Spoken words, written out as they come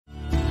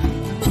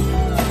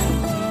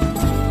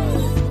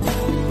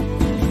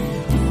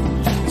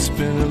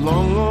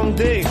long, long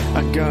day.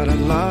 I got a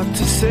lot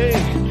to say.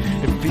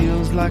 It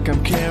feels like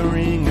I'm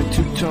carrying a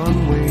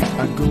 2-ton weight.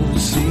 I go to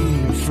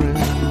see a friend.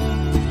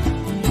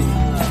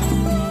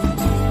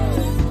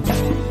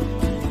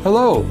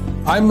 Hello,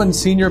 I'm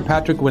Msgr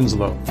Patrick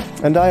Winslow.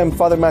 And I am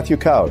Father Matthew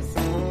Kauth.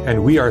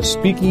 And we are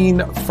speaking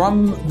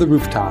from the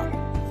Rooftop,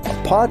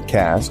 A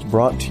podcast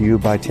brought to you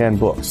by 10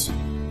 Books,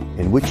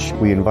 in which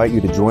we invite you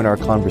to join our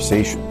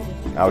conversation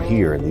out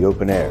here in the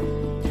open air,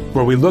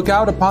 where we look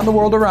out upon the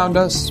world around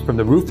us from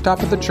the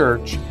rooftop of the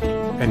church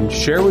and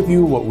share with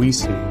you what we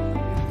see.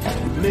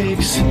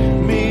 Makes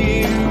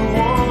me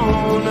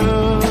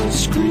wanna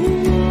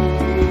scream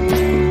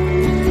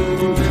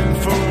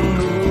from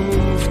the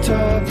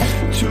rooftop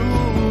to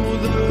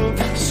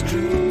the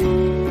street.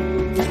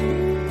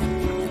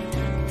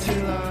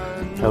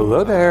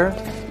 Hello there.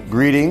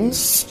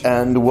 Greetings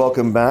and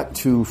welcome back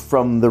to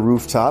From the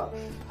Rooftop.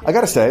 I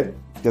gotta say,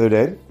 the other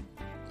day,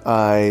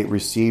 I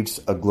received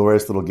a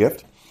glorious little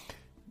gift.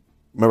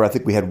 Remember, I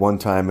think we had one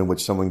time in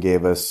which someone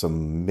gave us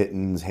some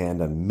mittens,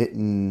 hand-on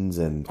mittens,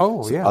 and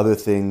other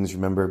things,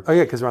 remember? Oh,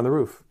 yeah, because we're on the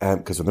roof.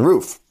 Because we're on the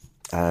roof.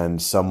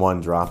 And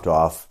someone dropped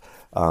off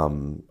a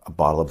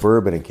bottle of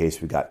bourbon in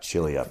case we got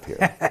chilly up here,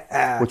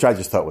 which I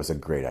just thought was a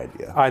great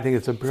idea. I think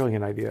it's a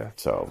brilliant idea.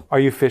 So, are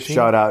you fishing?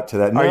 Shout out to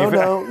that.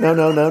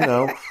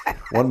 No.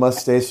 One must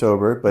stay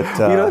sober. But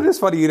it is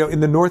funny, in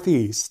the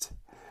Northeast,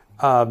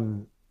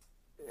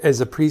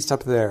 as a priest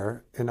up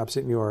there in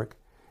upstate New York,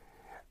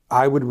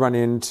 I would run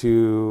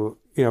into,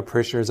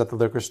 parishioners at the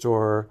liquor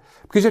store,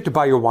 because you have to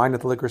buy your wine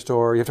at the liquor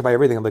store. You have to buy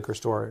everything at the liquor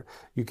store.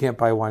 You can't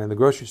buy wine in the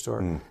grocery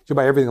store. You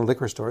buy everything in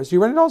liquor stores.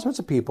 You run into all sorts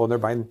of people, and they're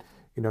buying,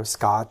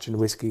 scotch and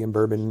whiskey and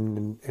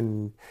bourbon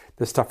and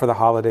the stuff for the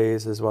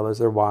holidays, as well as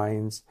their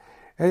wines.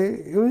 And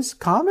it was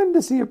common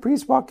to see a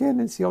priest walk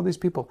in and see all these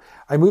people.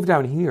 I moved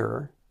down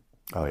here.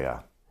 Oh,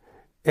 yeah.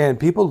 And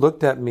people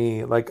looked at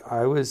me like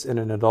I was in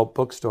an adult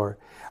bookstore.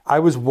 I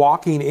was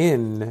walking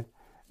in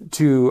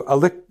to a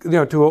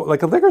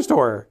liquor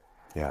store.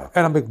 Yeah.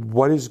 And I'm like,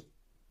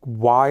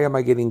 why am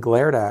I getting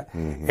glared at?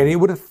 Mm-hmm. And you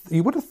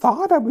would have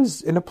thought I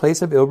was in a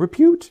place of ill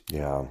repute.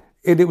 Yeah.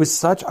 And it was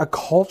such a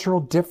cultural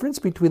difference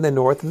between the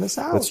North and the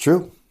South. That's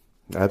true.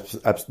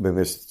 Absolutely.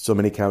 There's so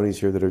many counties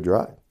here that are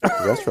dry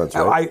restaurants,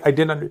 right? I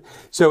didn't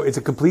so it's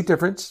a complete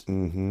difference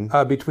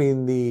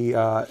between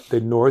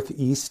the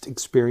Northeast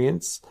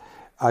experience.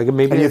 And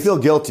you feel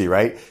guilty,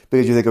 right?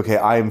 Because you think, okay,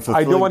 I am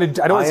fulfilling. I don't want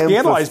to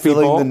scandalize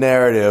people. Fulfilling the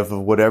narrative of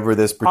whatever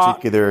this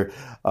particular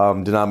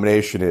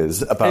denomination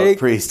is about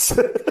priests.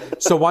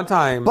 So one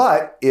time,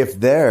 but if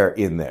they're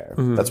in there,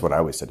 that's what I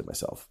always said to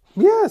myself.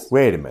 Yes.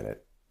 Wait a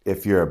minute.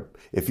 If you're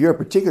a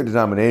particular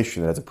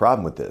denomination that has a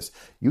problem with this,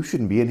 you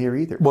shouldn't be in here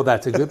either. Well,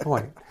 that's a good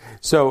point.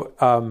 So,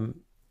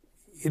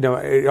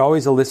 it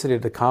always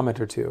elicited a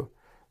comment or two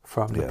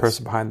from the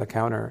person behind the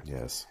counter.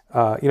 Yes.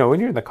 When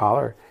you're in the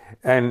collar,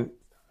 and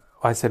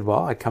I said,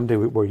 well, I come to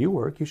where you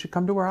work. You should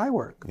come to where I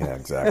work. Yeah,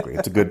 exactly.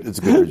 It's a good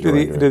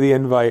rejoinder. to the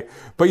invite.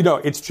 But,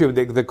 it's true.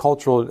 The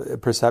cultural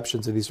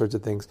perceptions of these sorts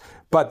of things.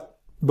 But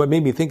what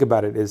made me think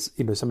about it is,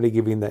 somebody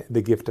giving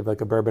the gift of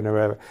like a bourbon or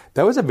whatever.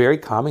 That was a very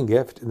common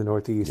gift in the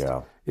Northeast.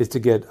 Yeah. Is to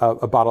get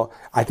a bottle.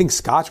 I think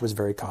Scotch was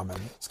very common.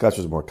 Scotch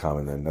was more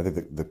common than, I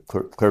think the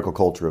clerical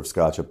culture of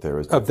Scotch up there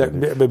was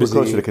we're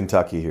closer to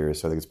Kentucky here,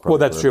 so I think it's probably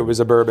that's true. It was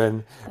a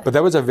bourbon. But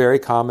that was a very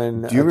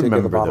common. Do you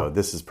remember, though,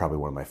 this is probably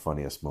one of my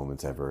funniest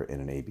moments ever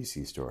in an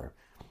ABC store.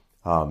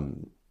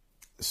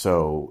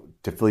 So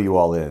to fill you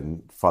all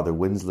in, Father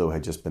Winslow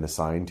had just been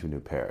assigned to a new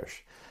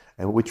parish.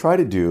 And what we try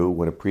to do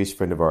when a priest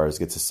friend of ours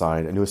gets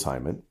assigned a new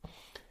assignment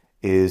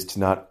is to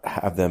not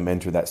have them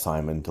enter that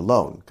assignment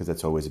alone, because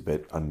that's always a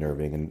bit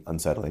unnerving and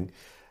unsettling.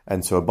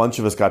 And so a bunch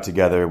of us got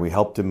together and we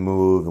helped him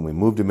move, and we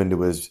moved him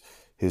into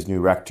his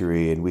new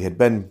rectory. And we've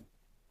done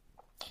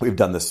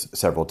this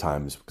several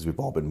times because we've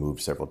all been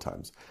moved several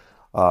times.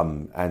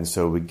 And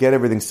so we get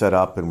everything set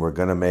up, and we're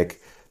going to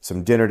make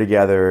some dinner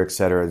together, et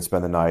cetera, and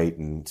spend the night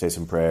and say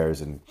some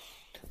prayers and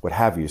what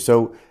have you.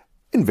 So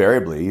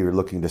invariably, you're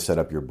looking to set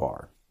up your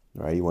bar,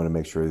 right? You want to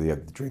make sure that you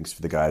have the drinks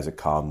for the guys that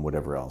come,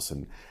 whatever else.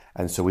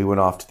 And so we went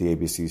off to the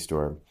ABC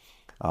store,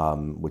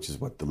 which is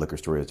what the liquor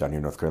store is down here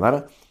in North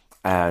Carolina.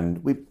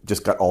 And we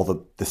just got all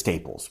the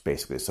staples,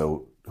 basically.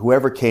 So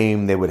whoever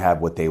came, they would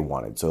have what they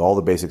wanted. So all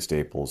the basic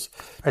staples.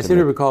 I seem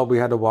to recall we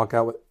had to walk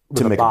out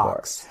with a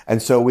box. And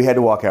so we had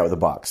to walk out with a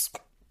box.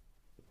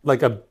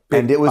 Like a big box.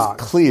 And it was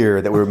clear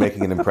that we were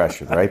making an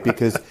impression, right?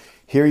 Because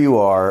here you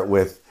are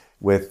with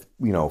 4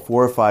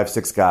 or 5,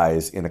 6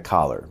 guys in a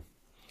collar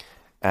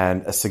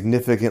and a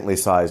significantly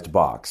sized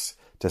box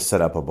to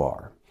set up a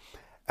bar.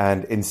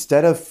 And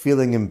instead of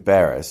feeling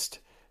embarrassed,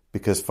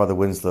 because Father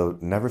Winslow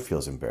never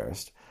feels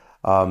embarrassed,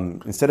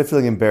 instead of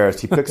feeling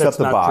embarrassed, he picks up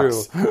the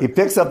box. True. He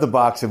picks up the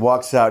box and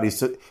walks out. He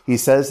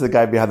says to the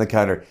guy behind the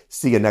counter,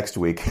 "See you next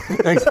week."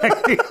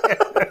 Exactly.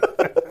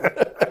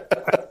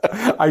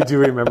 I do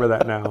remember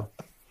that now.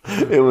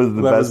 It was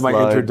the best That was my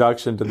line.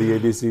 Introduction to the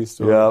ABC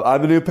store. Yeah,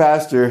 I'm the new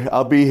pastor.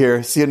 I'll be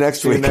here. See you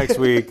next week. See you next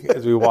week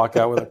as we walk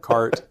out with a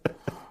cart.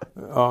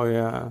 Oh,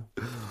 yeah.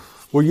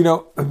 Well,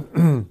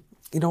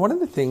 one of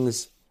the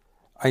things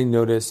I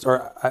noticed,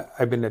 or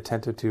I've been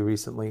attentive to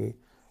recently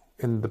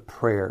in the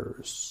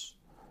prayers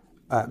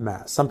at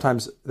Mass.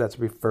 Sometimes that's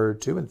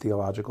referred to in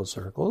theological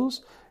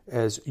circles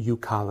as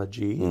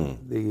euchology,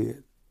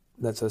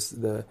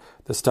 the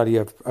study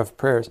of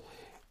prayers.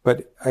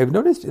 But I've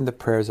noticed in the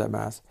prayers at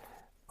Mass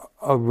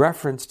a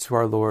reference to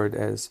our Lord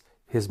as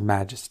His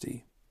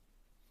Majesty,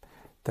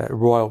 that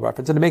royal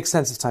reference. And it makes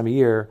sense this time of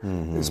year,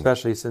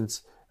 especially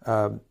since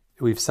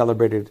we've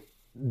celebrated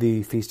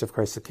the Feast of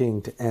Christ the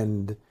King to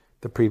end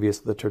the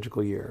previous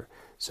liturgical year.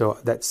 So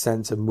that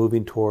sense of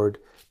moving toward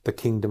the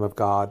kingdom of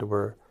God,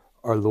 where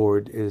our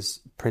Lord is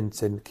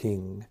Prince and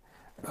King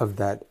of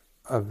that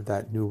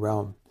new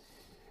realm.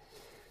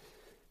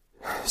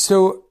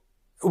 So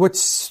what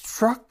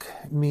struck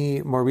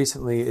me more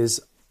recently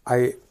is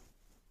I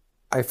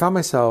found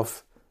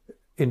myself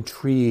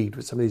intrigued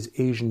with some of these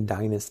Asian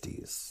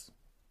dynasties,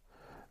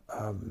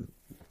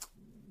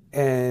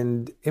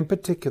 and in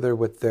particular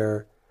with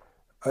their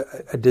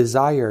a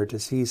desire to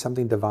see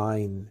something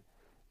divine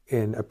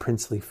in a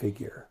princely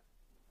figure.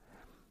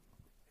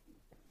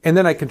 And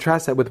then I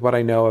contrast that with what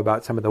I know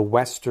about some of the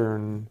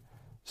Western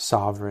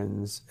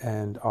sovereigns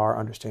and our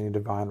understanding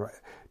of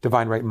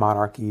divine right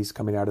monarchies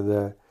coming out of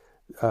the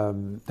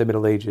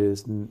Middle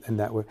Ages, and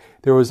that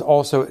there was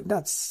also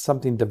not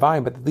something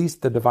divine, but at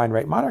least the divine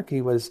right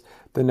monarchy was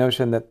the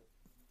notion that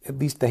at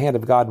least the hand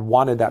of God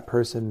wanted that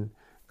person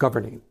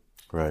governing,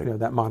 right?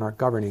 That monarch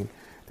governing.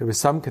 There was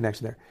some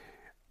connection there.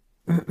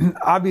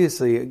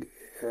 Obviously,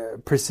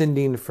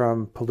 prescinding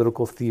from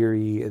political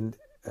theory and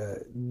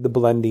the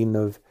blending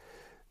of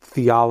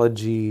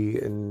theology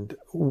and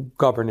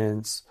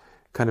governance,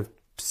 kind of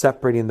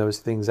separating those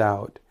things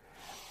out,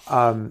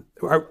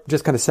 or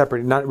just kind of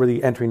separating, not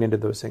really entering into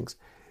those things.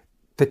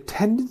 The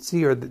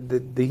tendency, or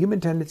the human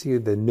tendency, or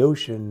the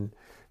notion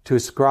to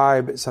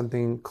ascribe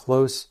something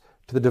close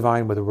to the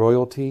divine with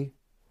royalty,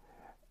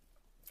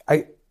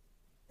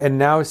 and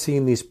now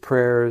seeing these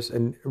prayers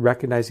and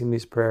recognizing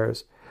these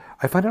prayers,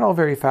 I find it all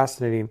very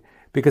fascinating,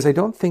 because I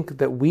don't think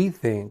that we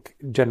think,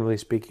 generally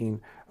speaking,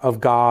 of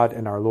God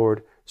and our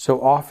Lord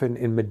so often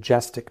in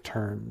majestic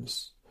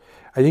terms.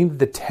 I think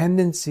the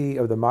tendency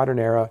of the modern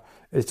era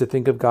is to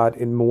think of God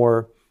in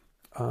more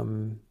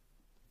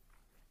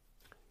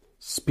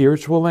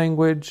spiritual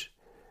language,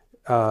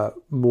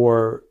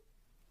 more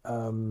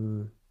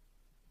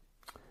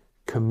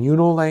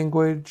communal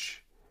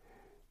language,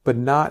 but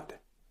not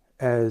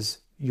as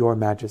Your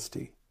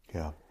Majesty.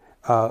 Yeah.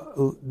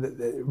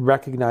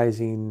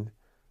 Recognizing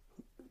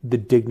the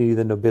dignity,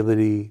 the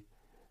nobility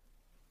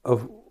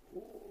of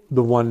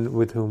the one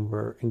with whom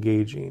we're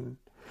engaging.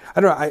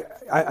 I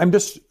don't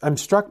know. I'm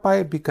struck by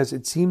it because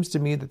it seems to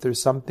me that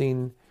there's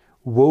something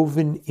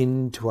woven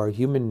into our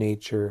human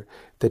nature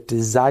that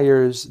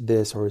desires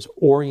this or is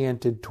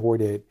oriented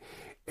toward it,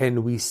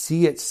 and we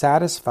see it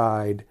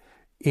satisfied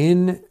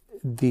in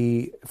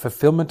the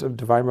fulfillment of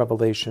divine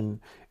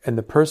revelation and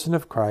the person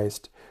of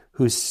Christ,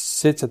 who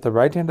sits at the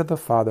right hand of the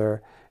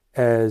Father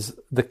as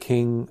the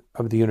King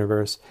of the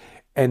universe.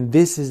 And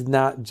this is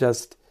not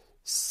just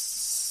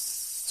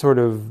sort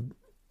of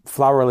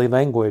flowery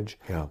language.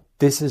 Yeah.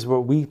 This is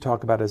what we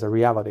talk about as a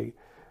reality.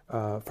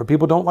 For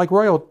people who don't like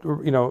royal,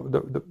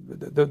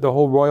 the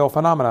whole royal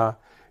phenomena,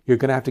 you're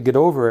going to have to get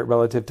over it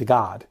relative to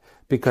God,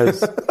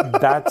 because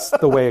that's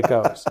the way it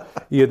goes.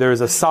 There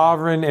is a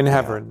sovereign in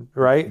heaven,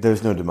 right?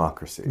 There's no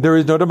democracy. There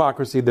is no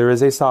democracy. There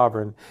is a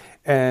sovereign.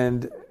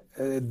 And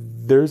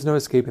there's no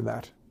escaping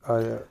that.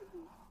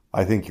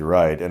 I think you're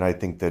right. And I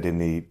think that in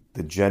the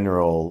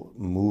general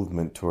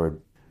movement toward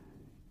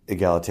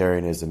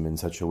egalitarianism in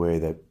such a way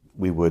that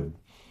we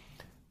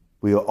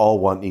all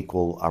want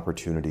equal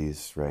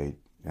opportunities, right?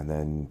 And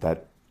then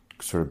that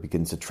sort of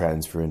begins to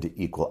transfer into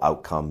equal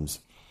outcomes,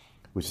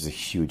 which is a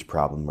huge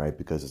problem, right?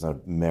 Because it's not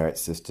a merit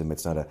system,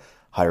 it's not a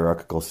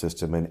hierarchical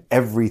system, and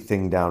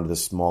everything down to the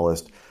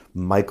smallest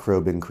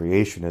microbe in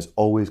creation has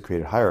always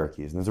created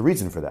hierarchies. And there's a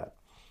reason for that,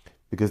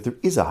 because there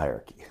is a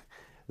hierarchy.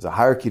 There's a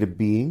hierarchy to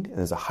being, and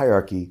there's a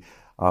hierarchy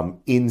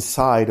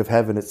inside of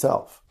heaven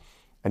itself.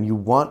 And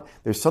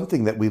there's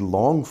something that we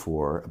long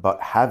for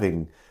about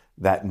having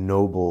that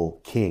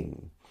noble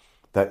king,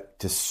 that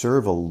to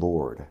serve a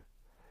Lord.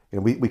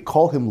 We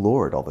call him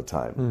Lord all the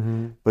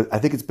time, but I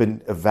think it's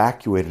been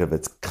evacuated of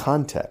its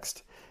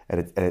context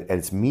and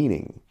its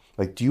meaning.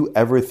 Like, do you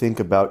ever think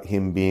about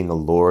him being a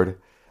Lord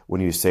when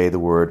you say the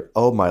word,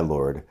 "Oh, my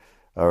Lord,"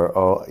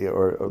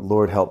 or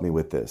 "Lord, help me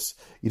with this"?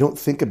 You don't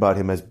think about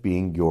him as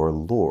being your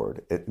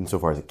Lord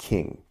insofar as a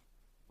king.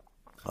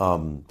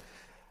 And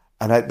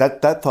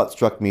that thought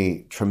struck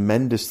me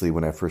tremendously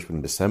when I first went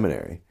into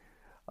seminary,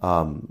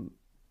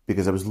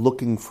 because I was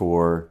looking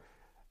for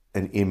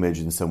an image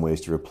in some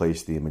ways to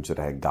replace the image that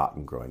I had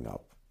gotten growing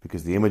up.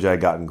 Because the image I had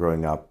gotten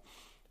growing up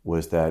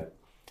was that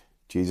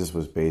Jesus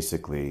was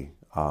basically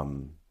a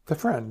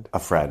friend,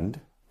 but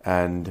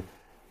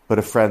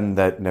a friend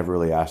that never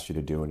really asked you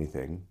to do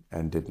anything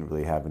and didn't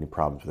really have any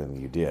problems with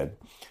anything you did,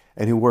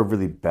 and who were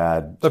really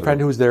bad. The friend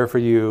who was there for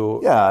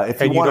you. Yeah,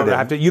 if you wanted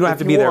him, you don't have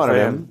to be there for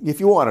him. If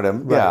you wanted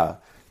him, right.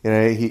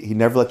 Yeah, he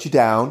never let you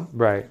down.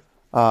 Right.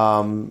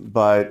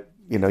 but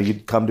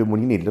you'd come to him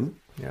when you needed him.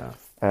 Yeah.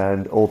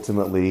 And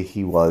ultimately,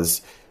 he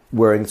was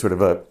wearing sort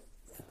of a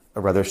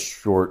rather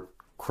short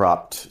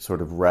cropped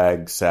sort of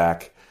rag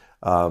sack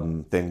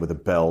thing with a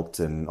belt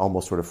and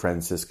almost sort of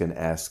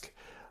Franciscan-esque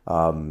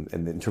and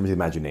in terms of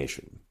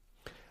imagination.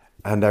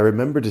 And I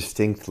remember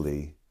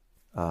distinctly,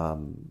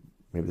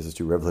 maybe this is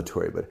too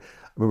revelatory, but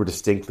I remember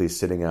distinctly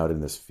sitting out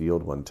in this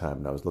field one time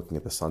and I was looking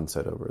at the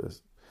sunset over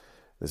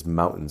this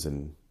mountains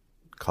in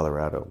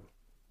Colorado.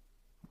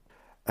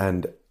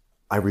 And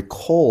I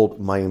recalled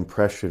my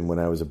impression when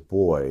I was a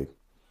boy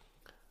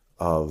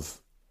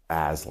of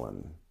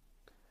Aslan,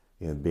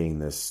 being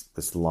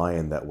this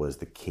lion that was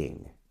the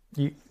king.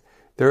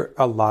 There are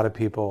a lot of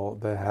people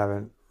that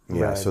haven't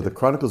read. So the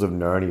Chronicles of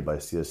Narnia by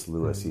C.S.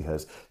 Lewis,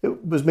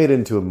 it was made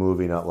into a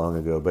movie not long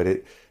ago,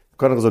 but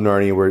Chronicles of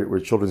Narnia were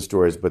children's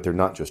stories, but they're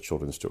not just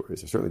children's stories.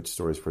 They're certainly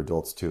stories for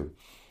adults too,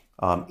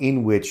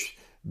 in which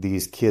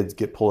these kids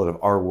get pulled out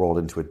of our world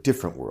into a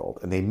different world,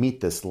 and they meet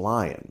this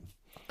lion.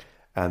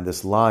 And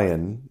this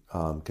lion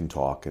can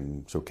talk,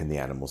 and so can the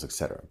animals,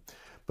 etc.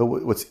 But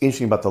what's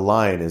interesting about the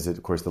lion is that,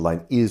 of course, the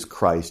lion is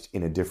Christ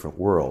in a different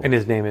world. And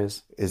his name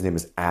is? His name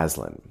is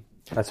Aslan.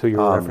 That's who you're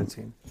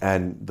referencing.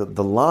 And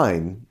the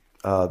line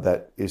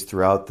that is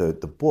throughout the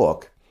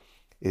book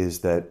is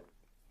that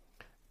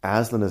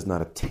Aslan is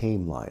not a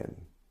tame lion,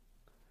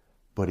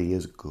 but he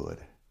is good.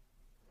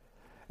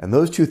 And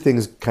those two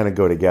things kind of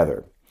go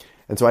together.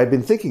 And so I've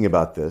been thinking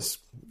about this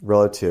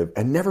relative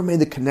and never made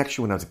the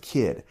connection when I was a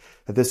kid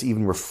that this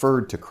even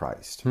referred to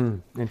Christ.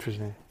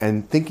 Interesting.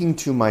 And thinking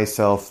to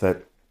myself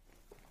that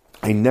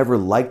I never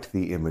liked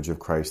the image of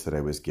Christ that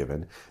I was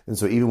given. And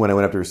so even when I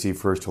went up to receive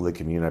First Holy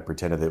Communion, I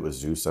pretended that it was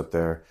Zeus up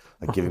there,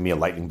 like giving me a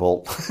lightning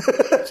bolt.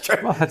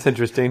 Well, that's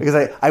interesting.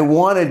 Because I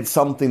wanted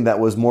something that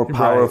was more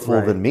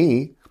powerful than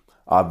me,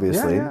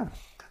 obviously. Yeah.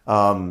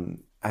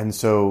 And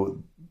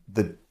so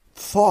the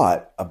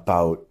thought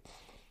about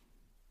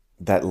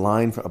that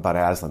line about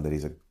Aslan, that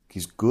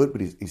he's good,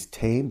 but he's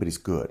tame, but he's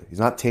good. He's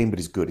not tame, but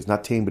he's good. He's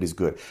not tame, but he's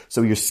good.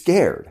 So you're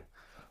scared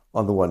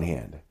on the one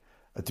hand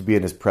to be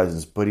in his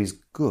presence, but he's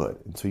good.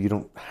 And so you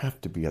don't have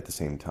to be at the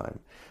same time.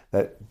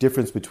 That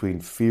difference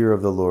between fear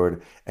of the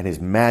Lord and his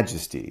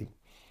majesty,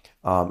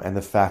 and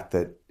the fact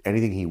that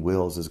anything he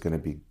wills is going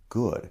to be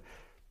good.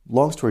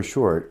 Long story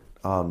short,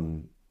 I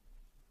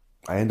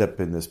end up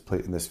in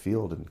this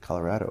field in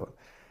Colorado,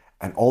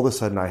 and all of a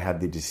sudden I had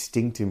the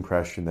distinct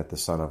impression that the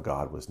Son of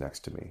God was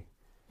next to me.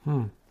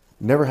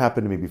 Never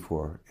happened to me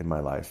before in my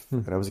life.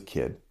 And I was a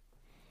kid.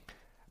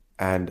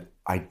 And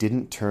I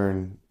didn't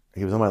turn.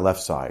 He was on my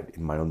left side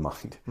in my own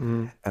mind.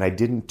 And I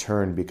didn't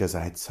turn because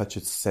I had such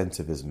a sense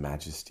of his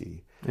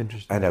majesty.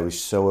 Interesting. And I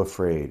was so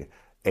afraid,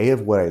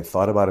 of what I had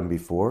thought about him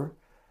before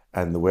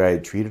and the way I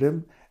had treated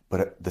him,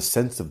 but the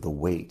sense of the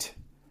weight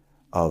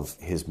of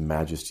his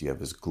majesty, of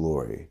his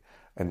glory.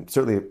 And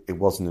certainly it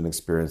wasn't an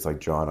experience like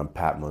John on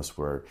Patmos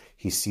where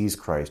he sees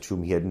Christ,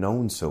 whom he had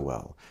known so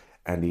well.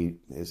 And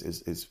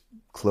his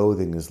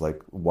clothing is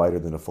like whiter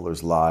than a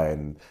fuller's lie,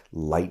 and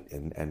light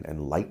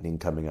and lightning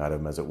coming out of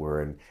him, as it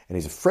were. And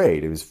he's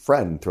afraid. His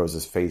friend throws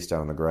his face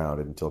down on the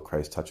ground until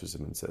Christ touches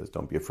him and says,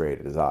 "Don't be afraid,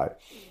 it is I."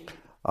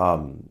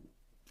 And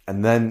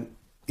then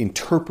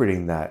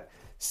interpreting that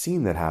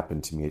scene that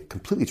happened to me, it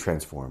completely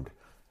transformed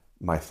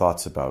my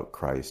thoughts about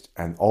Christ.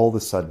 And all of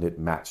a sudden it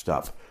matched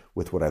up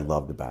with what I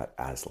loved about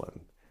Aslan.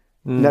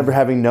 Never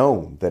having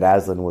known that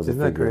Aslan was a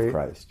figure of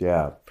Christ.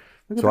 Yeah.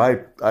 So I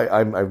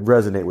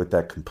resonate with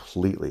that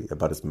completely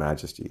about his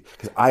majesty,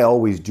 because I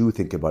always do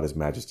think about his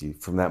majesty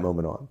from that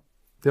moment on.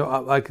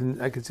 I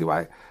can see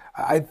why.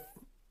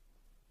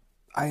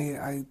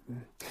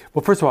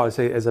 Well, first of all, I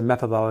say as a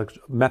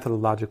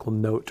methodological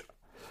note,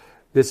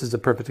 this is a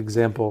perfect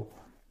example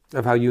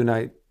of how you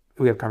and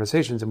we have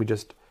conversations and we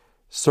just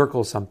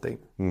circle something.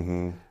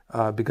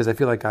 Because I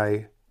feel like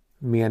I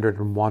meandered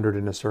and wandered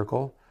in a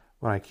circle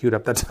when I queued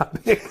up that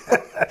topic.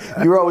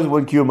 You were always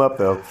one cue them up,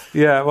 though.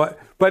 Yeah, well,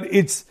 but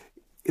it's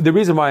the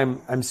reason why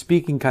I'm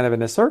speaking kind of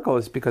in a circle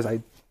is because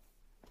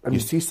you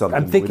see something.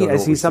 I'm thinking. I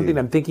see something.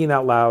 I'm thinking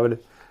out loud,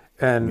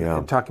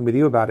 and talking with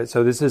you about it.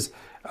 So this is,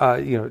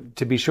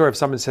 to be sure, if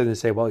someone said and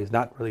say, "Well, he's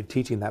not really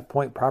teaching that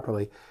point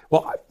properly."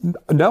 Well,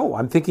 no,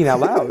 I'm thinking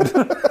out loud.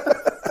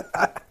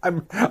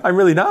 I'm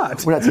really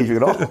not. We're not teaching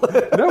at all.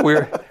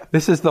 No,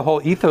 this is the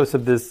whole ethos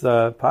of this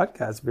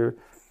podcast. We're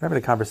having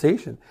a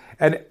conversation,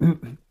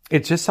 and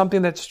it's just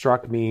something that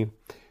struck me.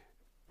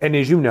 And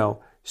as you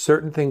know,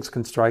 certain things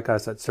can strike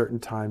us at certain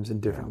times in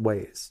different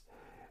ways,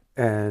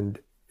 and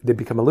they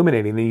become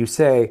illuminating. And you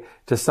say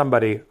to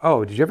somebody,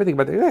 "Oh, did you ever think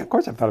about that?" Yeah, of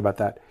course I've thought about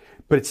that.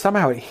 But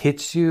somehow it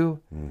hits you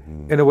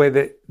in a way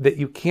that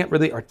you can't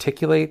really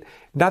articulate.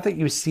 Not that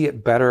you see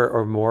it better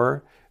or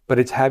more, but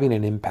it's having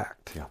an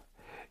impact. Yeah.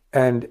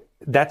 And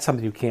that's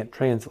something you can't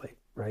translate,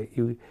 right?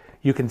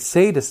 You can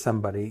say to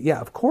somebody, "Yeah,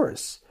 of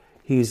course,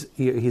 he's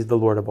the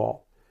Lord of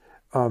all."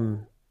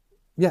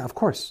 Yeah, of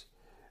course.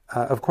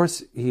 Of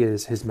course he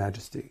is His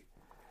Majesty.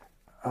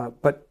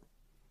 But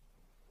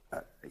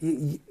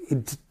do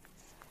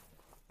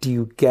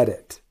you get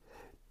it?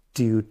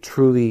 Do you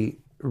truly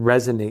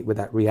resonate with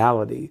that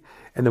reality.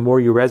 And the more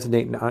you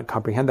resonate and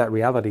comprehend that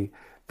reality,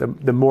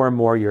 the more and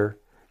more you're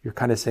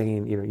kind of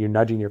saying, you're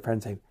nudging your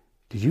friend saying,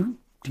 do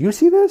you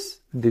see this?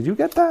 Did you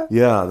get that?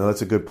 Yeah, no,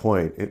 that's a good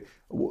point.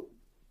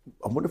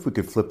 I wonder if we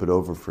could flip it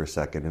over for a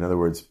second. In other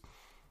words,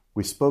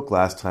 we spoke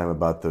last time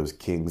about those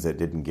kings that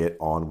didn't get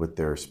on with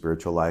their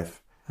spiritual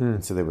life.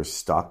 And so they were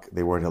stuck.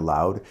 They weren't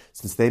allowed.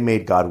 Since they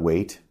made God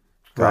wait,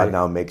 God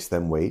now makes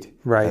them wait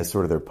as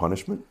sort of their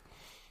punishment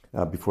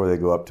before they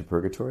go up to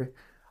purgatory.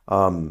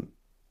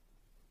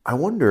 I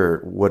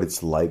wonder what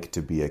it's like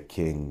to be a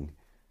king.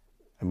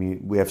 I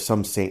mean, we have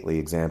some saintly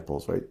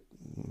examples, right?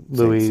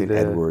 St.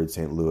 Edward,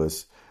 St.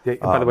 Louis. Yeah,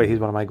 by the way, he's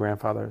one of my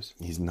grandfathers.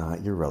 He's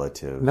not your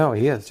relative. No,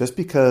 he is. Just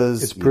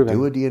because you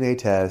do a DNA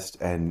test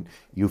and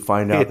you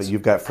find out that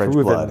you've got French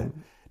blood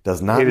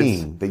does not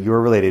mean that you're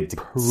related to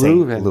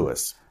St.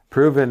 Louis.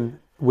 Proven.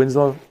 The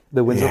Winslow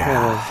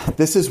family.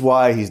 This is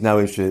why he's now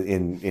interested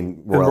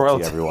in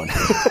royalty, everyone.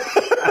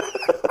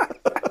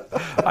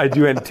 I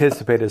do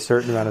anticipate a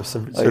certain amount of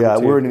servitude. Yeah,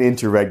 we're in an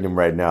interregnum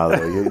right now,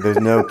 though. There's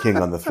no king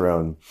on the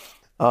throne.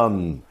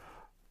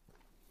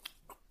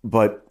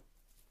 But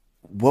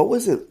what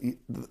was it?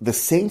 The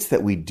saints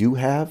that we do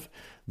have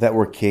that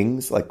were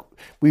kings, like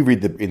we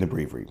read in the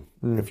breviary.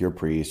 If you're a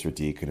priest or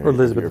deacon or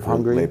Elizabeth if of you're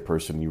Hungary, a lay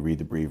person, you read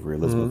the breviary.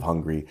 Elizabeth of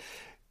Hungary.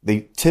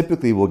 They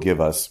typically will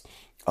give us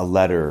a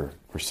letter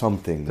or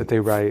something that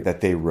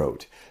they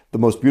wrote. The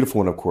most beautiful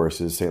one, of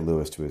course, is St.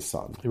 Louis to his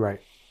son. Right.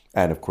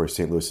 And, of course,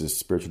 St. Louis's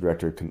spiritual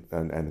director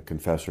and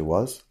confessor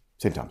was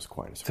St. Thomas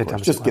Aquinas.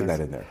 Just getting that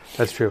in there.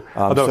 That's true.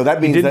 Although so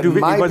that means he that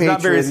my was patron,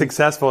 not very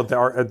successful at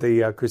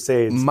the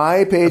Crusades.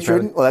 My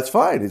patron, well, that's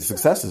fine. His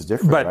success is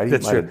different, but right?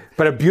 That's true.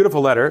 But a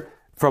beautiful letter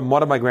from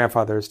one of my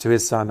grandfathers to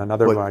his son,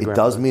 another one of my grandfathers.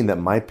 It does mean that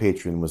my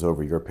patron was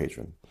over your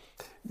patron.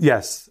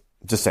 Yes.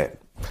 Just saying.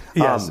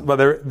 Yes, well,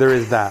 there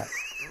is that.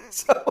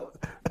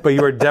 But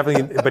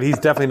he's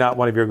definitely not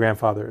one of your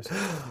grandfathers.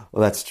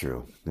 Well, that's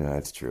true. Yeah,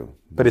 that's true.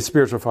 But his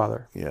spiritual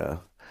father. Yeah.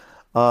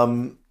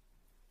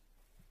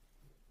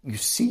 You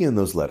see in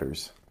those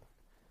letters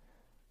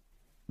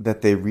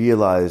that they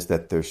realize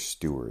that they're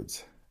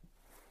stewards.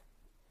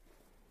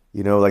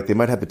 Like they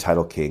might have the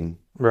title king.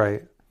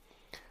 Right.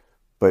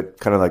 But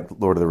kind of like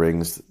Lord of the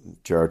Rings,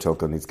 J.R.R.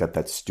 Tolkien, he's got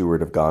that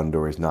steward of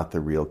Gondor. He's not the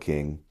real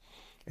king.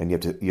 And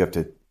you have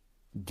to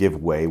give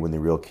way when the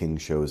real king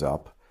shows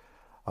up.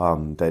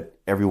 That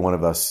every one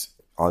of us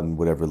on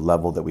whatever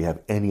level that we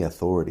have any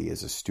authority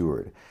is a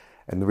steward.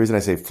 And the reason I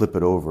say flip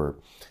it over,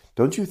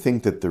 don't you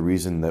think that the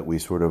reason that we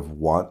sort of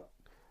want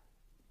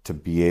to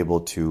be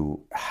able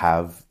to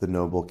have the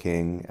noble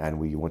king and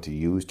we want to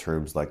use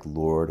terms like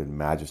Lord and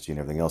Majesty and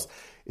everything else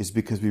is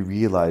because we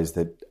realize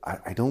that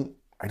I don't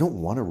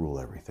want to rule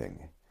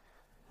everything.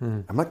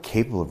 I'm not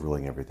capable of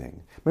ruling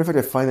everything. Matter of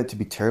fact, I find that to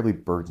be terribly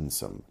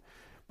burdensome.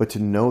 But to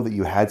know that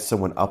you had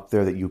someone up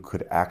there that you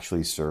could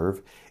actually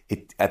serve,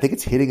 I think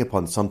it's hitting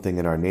upon something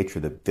in our nature,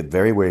 the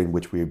very way in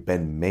which we've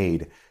been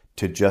made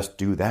to just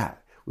do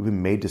that. We've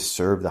been made to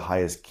serve the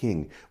highest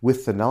king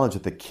with the knowledge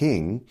that the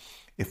king,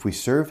 if we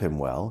serve him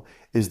well,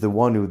 is the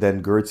one who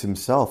then girds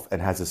himself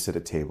and has us sit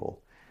at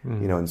table,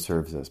 and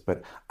serves us.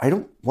 But I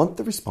don't want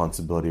the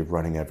responsibility of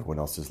running everyone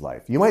else's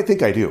life. You might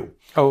think I do.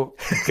 Oh,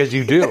 because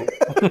you do.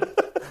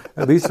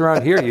 At least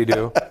around here you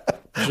do.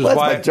 That's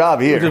my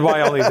job here. Which is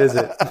why I only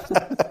visit.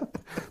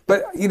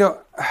 But,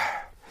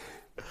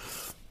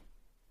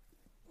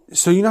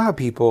 so you know how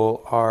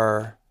people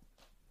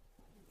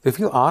they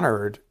feel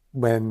honored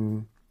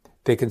when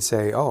they can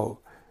say, oh,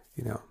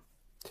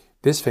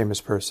 this famous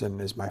person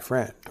is my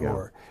friend. Yeah.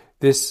 Or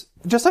this,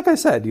 just like I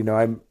said,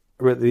 I'm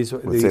these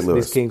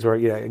kings were,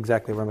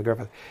 exactly, were my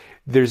grandfather.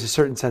 There's a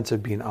certain sense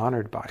of being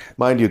honored by it.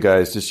 Mind you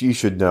guys, you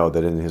should know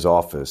that in his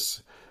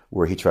office,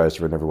 where he tries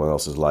to run everyone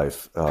else's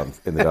life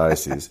in the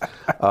diocese,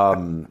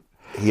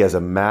 he has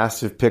a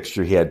massive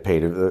picture he had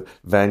painted,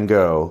 Van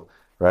Gogh,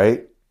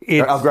 right?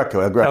 El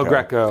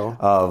Greco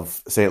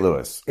of St.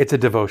 Louis. It's a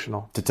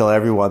devotional. To tell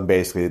everyone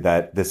basically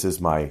that this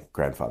is my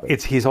grandfather.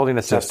 He's holding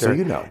a scepter. Just so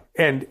you know.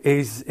 And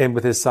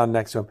with his son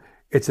next to him.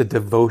 It's a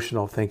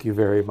devotional, thank you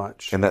very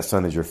much. And that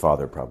son is your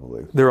father,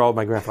 probably. They're all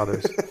my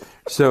grandfathers.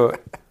 So,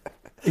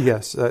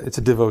 yes, it's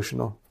a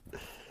devotional.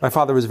 My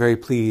father was very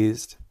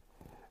pleased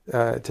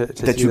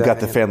that you got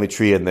the family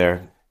tree in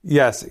there.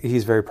 Yes,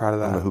 he's very proud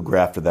of that. I don't know who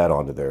grafted that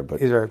onto there, but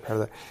he's very proud of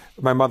that.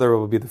 My mother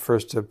will be the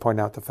first to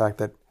point out the fact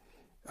that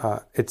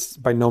it's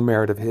by no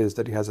merit of his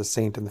that he has a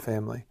saint in the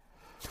family.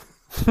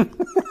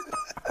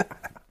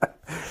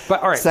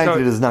 But all right,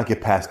 sanctity does not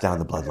get passed down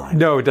the bloodline.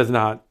 No, it does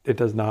not. It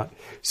does not.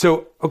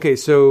 So okay,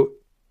 so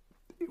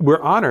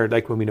we're honored,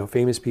 like when we know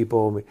famous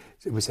people,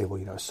 we say,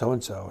 well,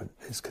 so-and-so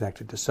is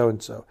connected to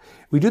so-and-so.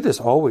 We do this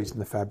always in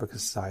the fabric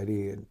of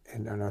society and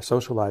in our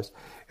social lives.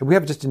 And we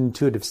have just an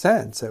intuitive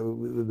sense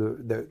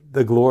that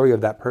the glory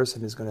of that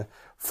person is going to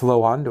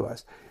flow onto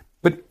us.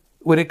 But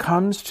when it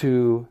comes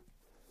to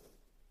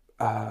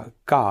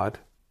God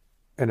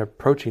and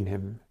approaching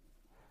him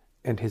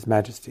and his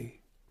majesty,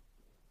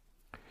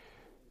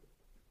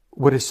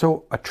 what is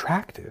so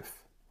attractive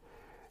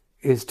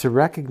is to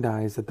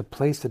recognize that the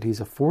place that he's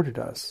afforded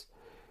us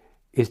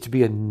is to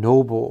be a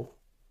noble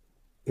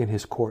in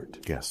his court.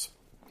 Yes.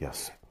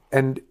 Yes.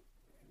 And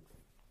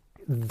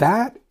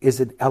that is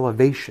an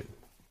elevation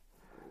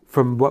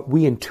from what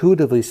we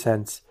intuitively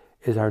sense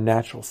is our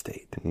natural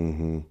state.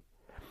 Mm-hmm.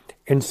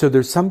 And so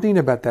there's something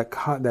about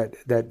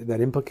that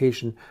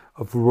implication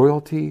of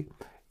royalty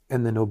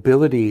and the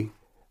nobility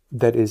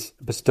that is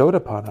bestowed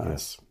upon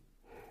us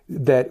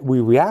that we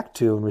react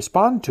to and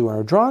respond to and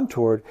are drawn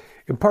toward,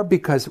 in part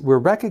because we're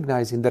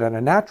recognizing that on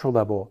a natural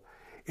level,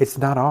 it's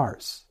not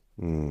ours,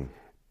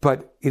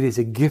 but it is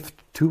a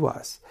gift to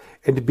us.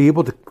 And to be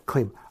able to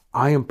claim,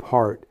 I am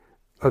part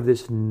of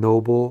this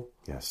noble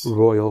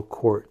royal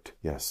court.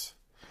 Yes.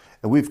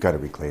 And we've got to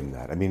reclaim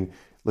that. I mean,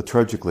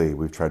 liturgically,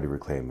 we've tried to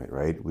reclaim it,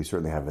 right? We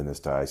certainly have in this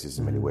diocese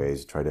in many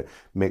ways, try to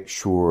make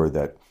sure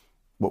that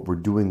what we're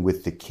doing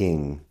with the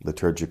king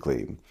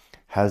liturgically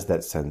has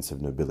that sense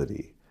of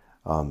nobility,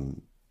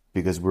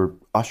 because we're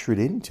ushered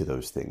into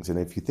those things. And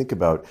if you think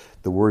about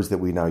the words that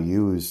we now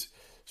use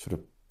sort of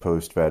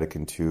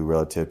post-Vatican II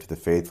relative to the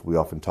faith, we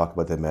often talk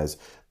about them as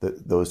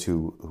those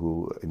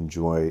who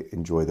enjoy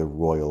the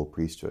royal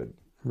priesthood.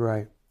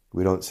 Right.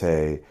 We don't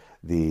say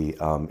the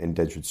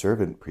indentured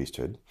servant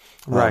priesthood.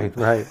 Right.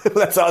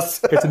 That's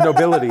us. It's a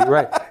nobility,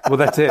 right. Well,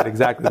 that's it.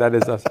 Exactly. That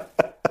is us.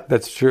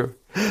 That's true.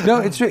 No,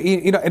 it's true.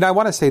 You know, and I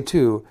want to say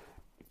too,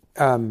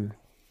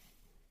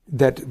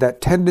 that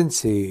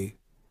tendency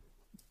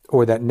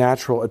or that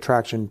natural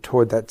attraction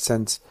toward that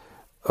sense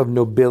of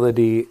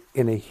nobility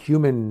in a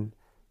human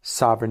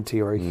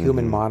sovereignty or a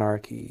human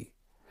monarchy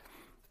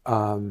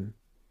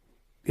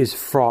is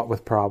fraught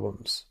with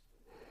problems.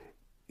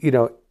 You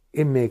know,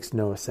 it makes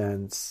no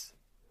sense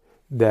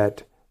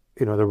that,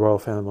 you know, the royal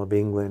family of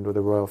England or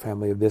the royal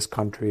family of this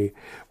country,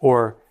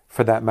 or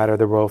for that matter,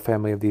 the royal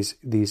family of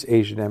these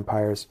Asian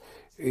empires,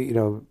 you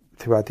know,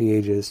 throughout the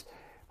ages,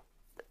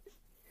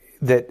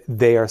 that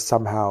they are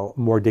somehow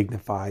more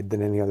dignified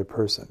than any other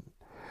person,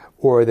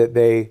 or that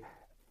they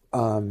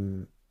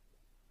earned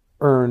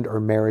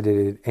or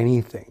merited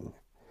anything.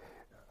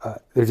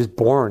 They're just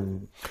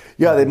born.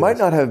 Yeah, they might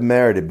not have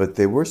merited, but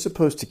they were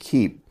supposed to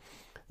keep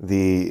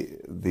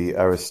the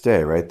ariste,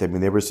 right? I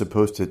mean, they were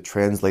supposed to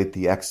translate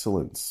the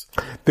excellence.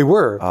 They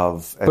were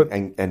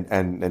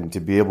and to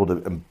be able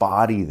to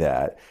embody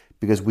that,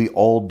 because we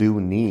all do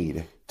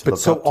need to. But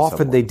so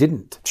often they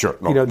didn't. Sure,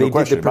 no, you know, they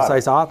no did the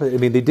precise opposite. I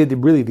mean, they did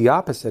really the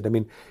opposite. I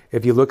mean,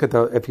 if you look at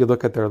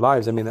their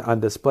lives, I mean,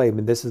 on display. I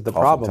mean, this is the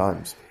problem.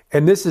 Oftentimes.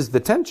 And this is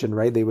the tension,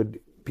 right? They would,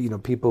 you know,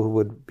 people who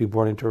would be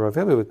born into a royal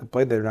family would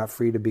complain they're not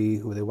free to be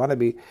who they want to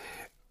be,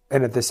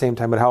 and at the same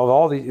time, but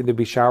how they'd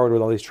be showered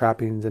with all these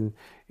trappings and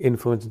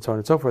influence and so on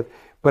and so forth.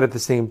 But at the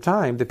same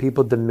time, the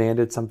people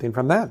demanded something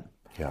from them.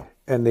 Yeah.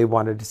 And they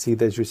wanted to see,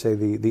 as you say,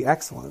 the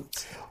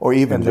excellence. Or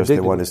even just they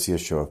wanted to see a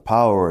show of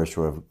power, or a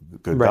show of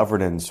good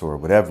governance, or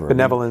whatever.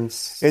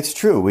 Benevolence. I mean, it's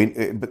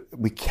true. But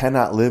we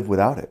cannot live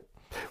without it.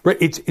 Right.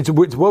 It's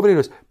woven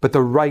into us. But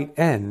the right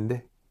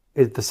end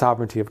is the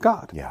sovereignty of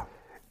God. Yeah.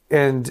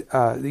 And,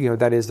 you know,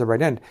 that is the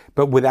right end.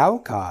 But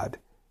without God,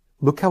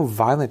 look how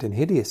violent and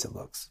hideous it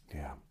looks.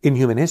 Yeah. In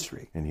human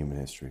history.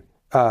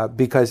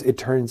 Because it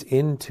turns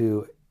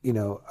into, you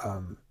know,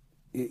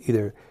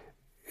 either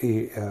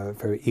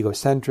very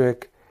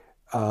egocentric,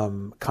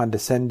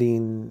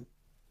 condescending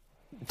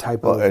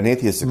type of an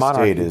atheistic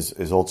monarchy. state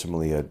is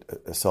ultimately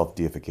a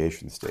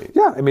self-deification state.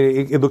 Yeah, I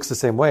mean, it looks the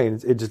same way.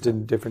 It just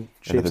in different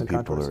shapes and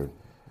people contours. are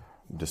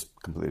just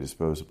completely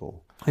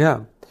disposable.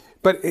 Yeah,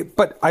 but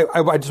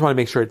I just want to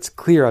make sure it's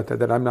clear out there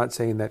that I'm not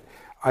saying that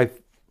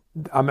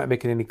I'm not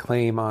making any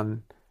claim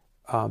on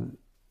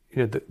you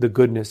know, the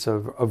goodness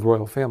of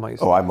royal families.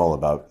 Oh, I'm all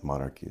about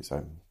monarchies.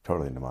 I'm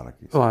totally into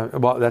monarchies.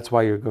 Well, that's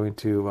why you're going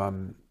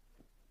to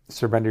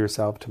surrender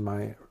yourself to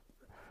my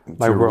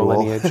royal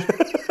lineage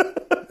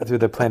through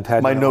the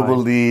Plantagenet my noble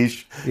line.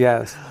 liege.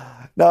 Yes.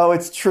 No,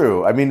 it's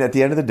true. I mean, at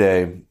the end of the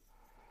day,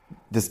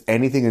 does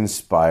anything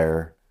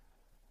inspire?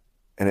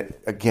 And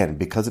again,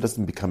 because it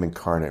doesn't become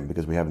incarnate, and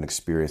because we haven't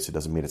experienced it,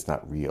 doesn't mean it's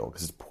not real.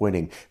 Because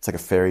it's like a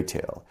fairy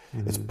tale.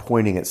 Mm-hmm. It's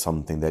pointing at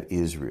something that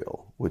is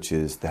real, which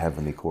is the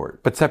heavenly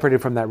court. But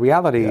separated from that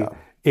reality,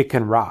 it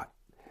can rot.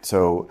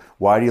 So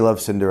why do you love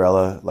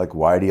Cinderella? Like,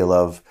 why do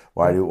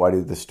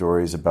the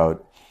stories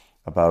about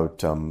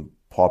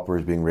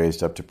paupers being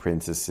raised up to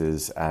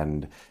princesses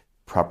and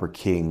proper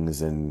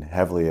kings and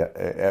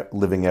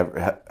living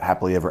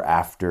happily ever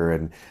after?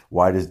 And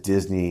why does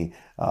Disney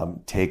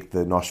take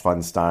the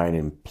Neuschwanstein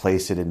and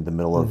place it in the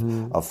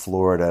middle of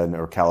Florida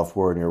or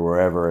California or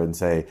wherever and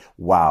say,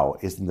 wow,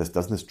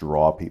 doesn't this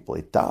draw people?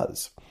 It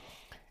does.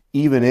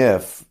 Even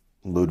if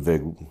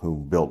Ludwig, who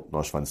built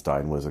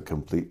Neuschwanstein, was a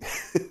complete,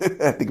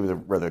 I think he was a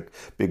rather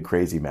big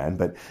crazy man,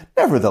 but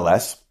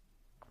nevertheless,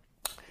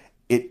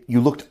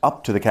 you looked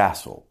up to the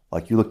castle.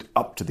 Like, you looked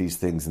up to these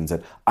things and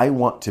said, I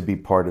want to be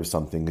part of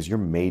something, because you're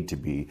made to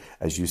be,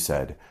 as you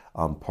said,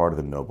 part of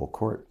the noble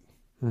court.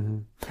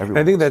 Mm-hmm.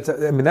 I think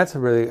that's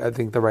really, I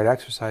think the right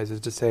exercise is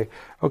to say,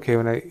 okay,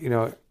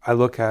 when I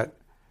look at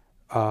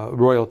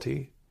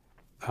royalty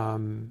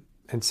and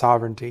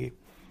sovereignty,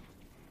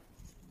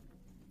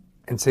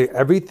 and say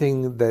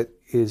everything that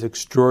is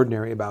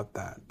extraordinary about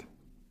that.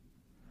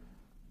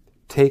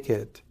 Take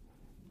it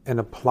and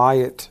apply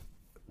it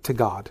to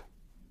God.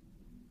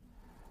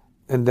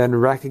 And then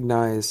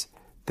recognize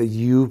that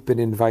you've been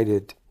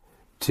invited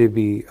to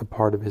be a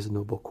part of his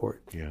noble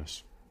court.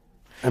 Yes.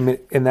 I mean,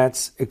 and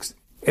that's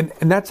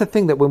the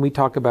thing that when we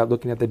talk about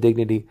looking at the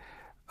dignity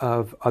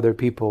of other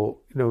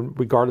people,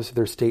 regardless of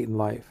their state in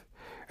life,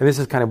 and this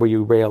is kind of where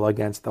you rail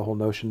against the whole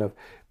notion of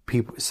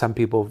some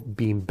people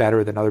being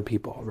better than other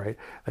people, right?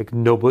 Like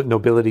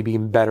nobility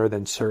being better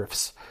than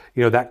serfs,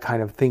 that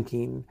kind of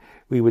thinking.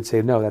 We would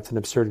say, no, that's an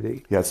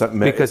absurdity. Yeah, it's not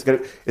because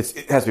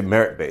it has to be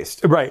merit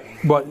based, right?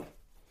 Well,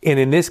 and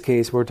in this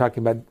case, we're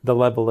talking about the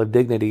level of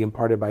dignity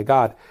imparted by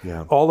God.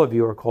 Yeah. All of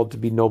you are called to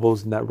be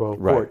nobles in that royal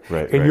court,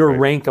 and your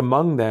rank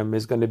among them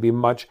is going to be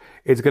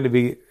it's going to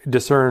be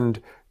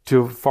discerned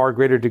to a far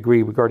greater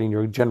degree regarding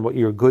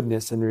your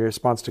goodness and your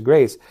response to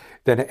grace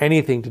than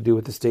anything to do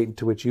with the state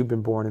into which you've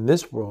been born in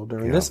this world or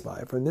in this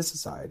life or in this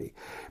society.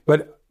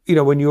 But,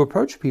 when you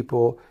approach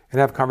people and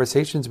have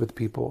conversations with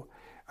people,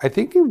 I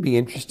think it would be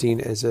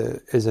interesting as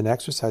an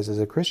exercise as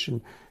a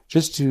Christian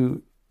just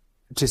to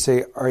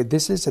say, all right,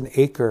 this is an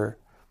acre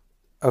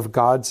of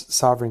God's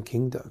sovereign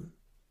kingdom.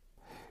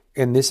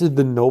 And this is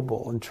the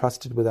noble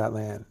entrusted with that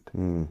land.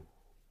 Mm.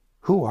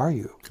 Who are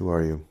you? Who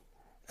are you?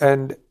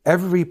 And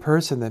every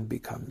person then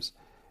becomes,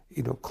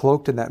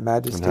 cloaked in that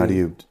majesty. And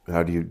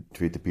how do you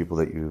treat the people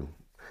that you,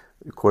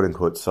 quote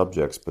unquote,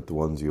 subjects, but the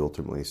ones you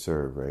ultimately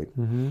serve, right?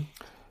 Mm-hmm.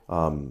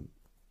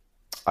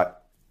 I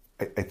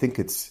think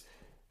it's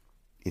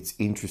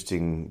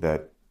interesting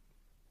that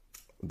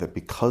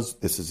because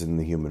this is in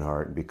the human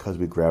heart, and because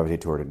we gravitate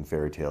toward it in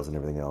fairy tales and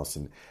everything else,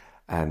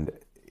 and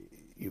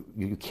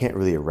you can't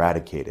really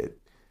eradicate it.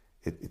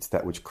 It's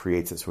that which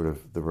creates it, sort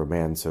of the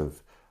romance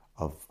of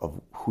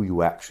who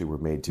you actually were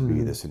made to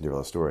be, the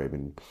Cinderella story. I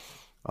mean,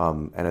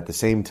 and at the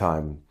same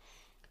time,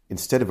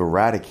 instead of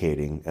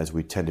eradicating, as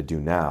we tend to do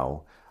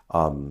now,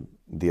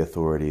 the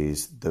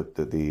authorities,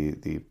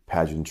 the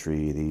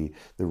pageantry,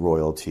 the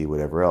royalty,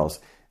 whatever else,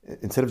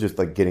 instead of just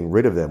like getting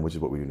rid of them, which is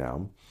what we do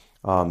now,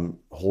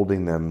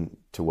 holding them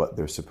to what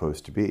they're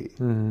supposed to be,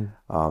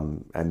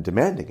 and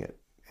demanding it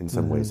in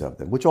some ways of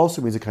them, which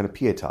also means a kind of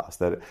pietas,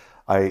 that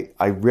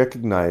I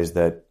recognize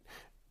that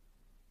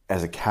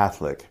as a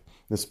Catholic,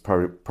 this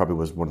probably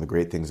was one of the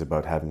great things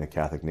about having a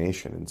Catholic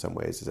nation in some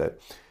ways, is that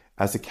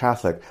as a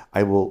Catholic,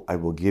 I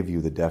will give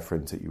you the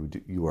deference that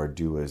you are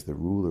due as the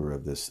ruler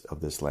of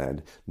this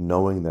land,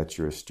 knowing that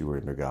you're a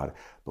steward under God.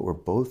 But we're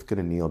both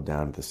going to kneel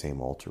down at the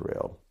same altar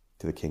rail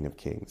to the King of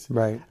Kings.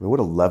 Right. I mean, what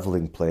a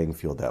leveling playing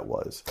field that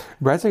was.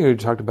 Brad Singer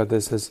talked about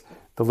this as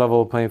the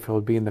level of playing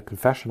field being the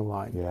confessional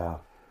line. Yeah.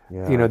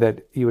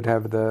 That you would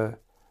have the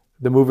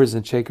movers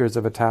and shakers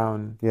of a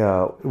town.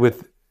 Yeah.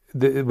 With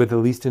the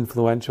least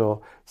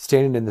influential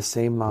standing in the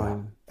same line.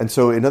 Yeah. And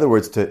so, in other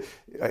words,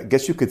 I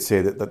guess you could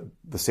say that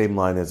the same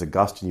line as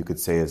Augustine, you could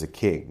say as a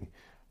king.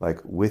 Like,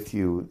 with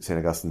you, St.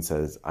 Augustine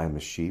says, I am a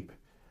sheep,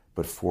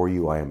 but for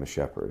you I am a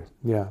shepherd.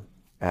 Yeah.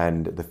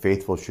 And the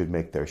faithful should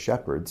make their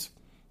shepherds,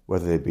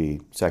 whether they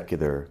be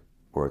secular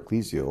or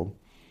ecclesial,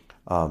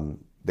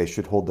 they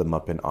should hold them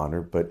up in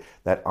honor. But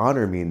that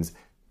honor means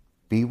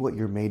be what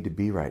you're made to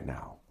be right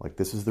now. Like,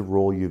 this is the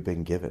role you've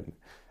been given.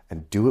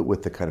 And do it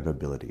with the kind of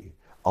nobility.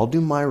 I'll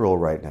do my role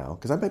right now,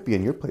 because I might be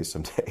in your place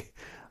someday.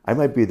 I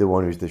might be the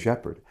one who's the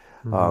shepherd.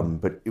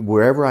 But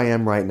wherever I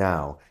am right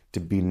now, to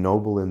be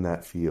noble in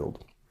that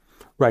field.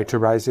 Right, to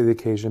rise to the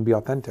occasion, be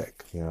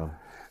authentic. Yeah.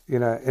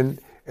 And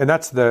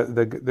that's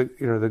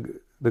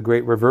the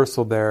great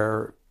reversal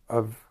there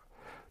of,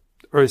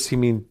 or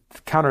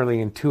counterly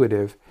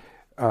intuitive,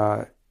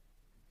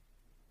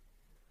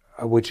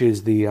 which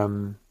is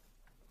the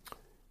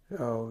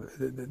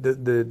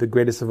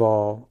greatest of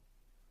all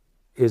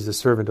is the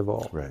servant of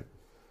all. Right.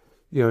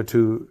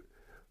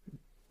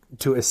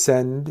 To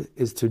ascend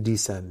is to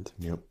descend.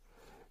 Yep.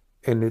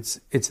 And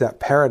it's that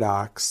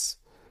paradox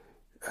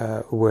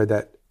where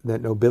that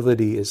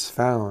nobility is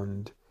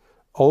found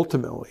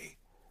ultimately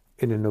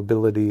in a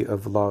nobility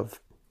of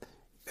love.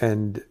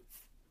 And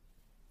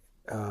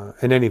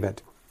in any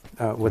event,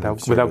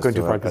 without going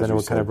too far, because I know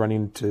we're kind of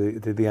running to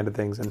the end of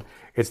things, and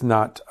it's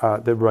not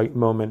the right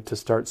moment to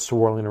start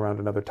swirling around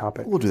another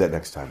topic. We'll do that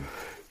next time.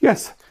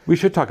 Yes, we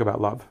should talk about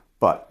love.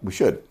 But we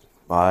should.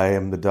 I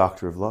am the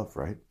doctor of love,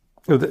 right?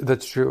 Oh,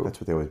 that's true. That's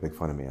what they always make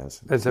fun of me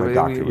as. My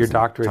your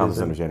doctorate Thomas'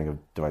 is understanding of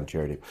divine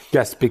charity.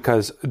 Yes,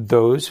 because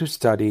those who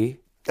study...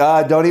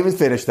 don't even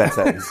finish that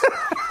sentence.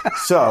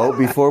 So,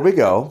 before we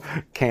go...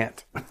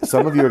 Can't.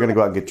 Some of you are going to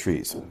go out and get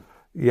trees.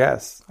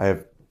 Yes. I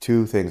have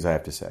two things I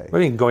have to say. What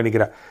do you mean going to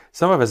get a...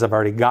 Some of us have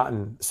already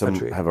gotten Some a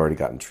tree. have already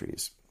gotten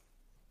trees.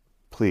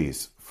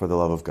 Please, for the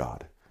love of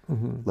God,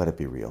 let it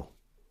be real.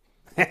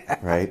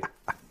 Right?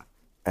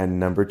 And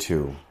number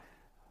two,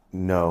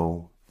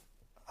 no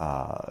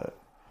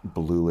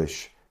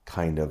bluish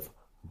kind of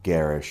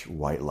garish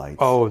white lights.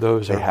 Oh,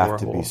 those they are have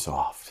horrible. to be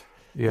soft.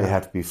 Yeah. They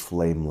have to be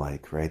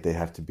flame-like, right? They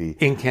have to be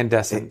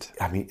incandescent.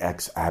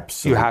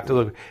 Absolutely. You have to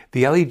look.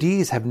 The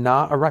LEDs have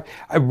not arrived.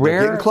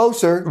 Getting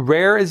closer.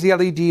 Rare is the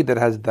LED that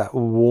has that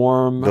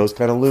warm, those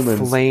kind of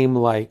lumens,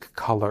 flame-like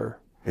color.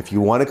 If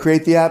you want to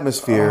create the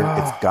atmosphere,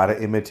 it's got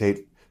to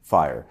imitate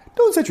fire.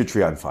 Don't set your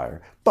tree on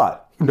fire,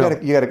 but you got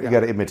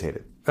to imitate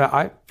it.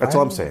 That's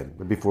all I'm saying.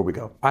 Before we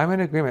go, I'm in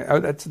agreement. Oh,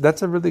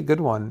 that's a really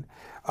good one.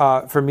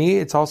 For me,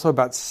 it's also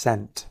about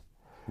scent.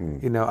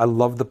 I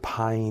love the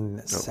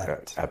pine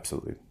scent.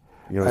 Absolutely.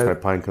 You know, those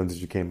pine cones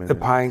as you came in. The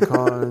pine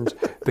cones,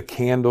 the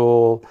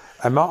candle.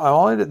 I'm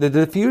all into the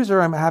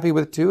diffuser. I'm happy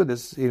with too.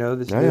 This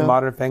new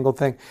modern fangled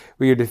thing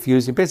where you're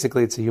diffusing.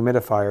 Basically, it's a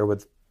humidifier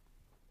with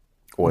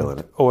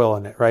oil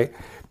in it, right?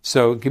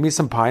 So give me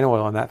some pine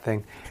oil on that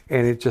thing,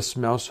 and it just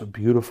smells so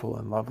beautiful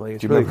and lovely.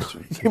 It's really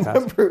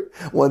remember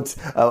once,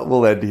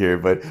 we'll end here,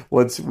 but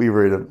once we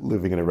were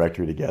living in a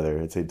rectory together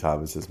at St.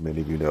 Thomas, as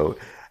many of you know,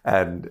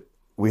 and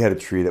we had a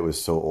tree that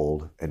was so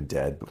old and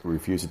dead, but we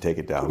refused to take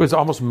it down. It was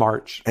almost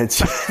March. And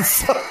so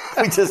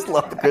we just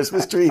loved the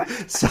Christmas tree.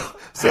 So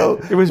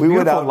it was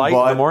beautiful light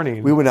in the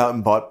morning. We went out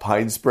and bought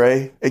pine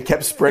spray and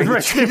kept spraying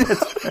the tree.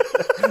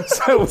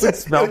 So it would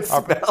smell.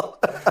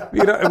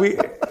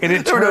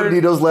 There were no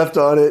needles left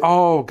on it.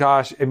 Oh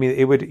gosh! I mean,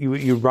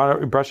 you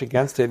brush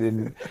against it,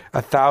 and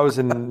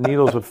 1,000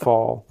 needles would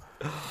fall.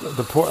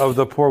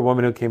 The poor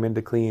woman who came in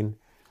to clean.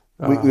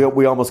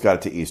 We almost got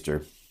it to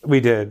Easter.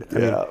 We did. I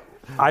mean,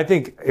 I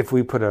think if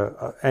we put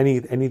any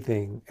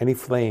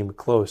flame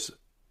close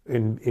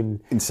in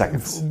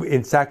seconds,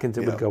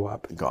 it would go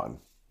up. Gone.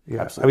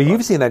 Yeah, absolutely. I mean,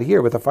 you've seen that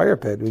here with the fire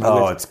pit.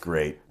 It's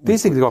great.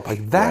 These things go up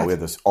like that. Yeah, we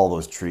have all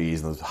those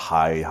trees and those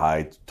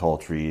high, tall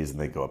trees, and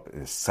they go up in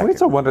a second.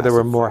 It's a wonder there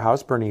were more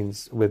house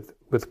burnings with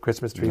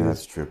Christmas trees. Yeah,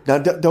 that's true. Now,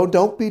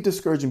 don't be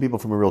discouraging people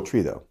from a real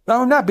tree, though.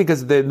 No, not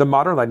because the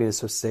modern lighting is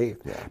so safe.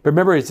 Yeah. But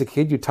remember, as a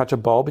kid, you touch a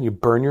bulb and you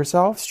burn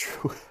yourself. It's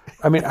true.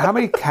 I mean, how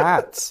many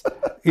cats,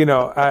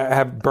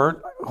 have burnt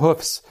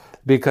hoofs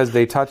because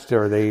they touched it,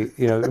 or they,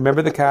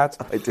 remember the cats?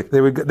 I do.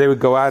 They would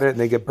go at it and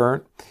they get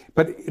burnt.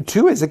 But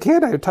too, as a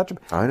kid, I would touch them.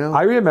 I know.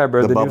 I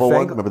remember the bubble new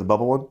one. Remember the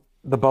bubble one?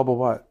 The bubble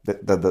what?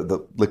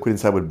 The liquid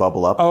inside would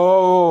bubble up.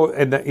 Oh,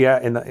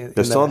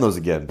 they're selling those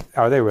again.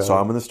 Are they really? Saw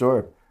them in the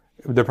store.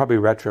 They're probably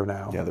retro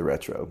now. Yeah, they're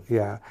retro.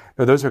 Yeah,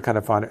 no, those are kind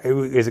of fun.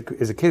 As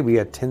a kid, we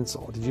had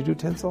tinsel. Did you do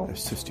tinsel? They're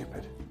so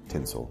stupid.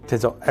 Tinsel.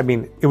 I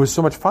mean, it was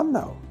so much fun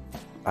though.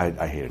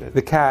 I hated it.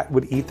 The cat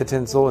would eat the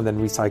tinsel and then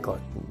recycle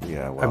it.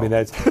 Yeah, well. I mean,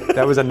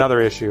 that was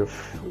another issue.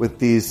 With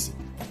these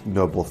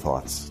noble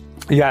thoughts.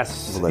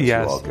 Yes. We'll let you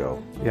all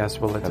go. Yes,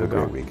 we'll let you go.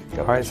 Have a great week.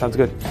 All right, sounds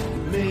good.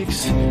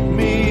 Makes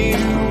me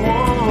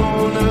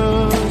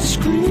wanna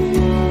scream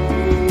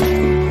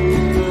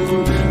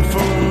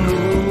from the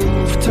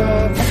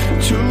rooftop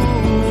to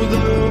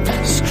the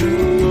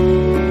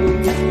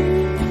screen.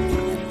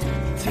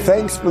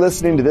 Thanks for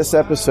listening to this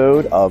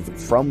episode of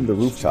From the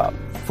Rooftop.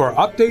 For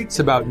updates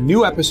about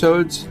new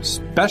episodes,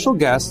 special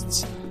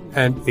guests,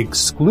 and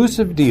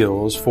exclusive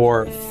deals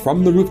for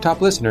From the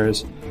Rooftop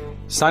listeners,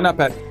 sign up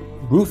at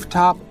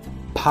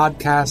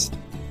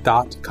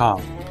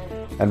rooftoppodcast.com.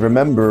 And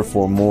remember,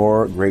 for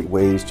more great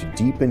ways to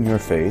deepen your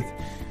faith,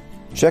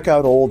 check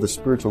out all the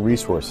spiritual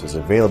resources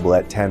available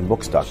at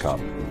tanbooks.com.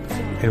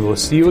 And we'll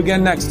see you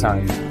again next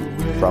time.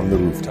 From the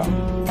Rooftop.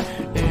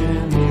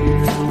 And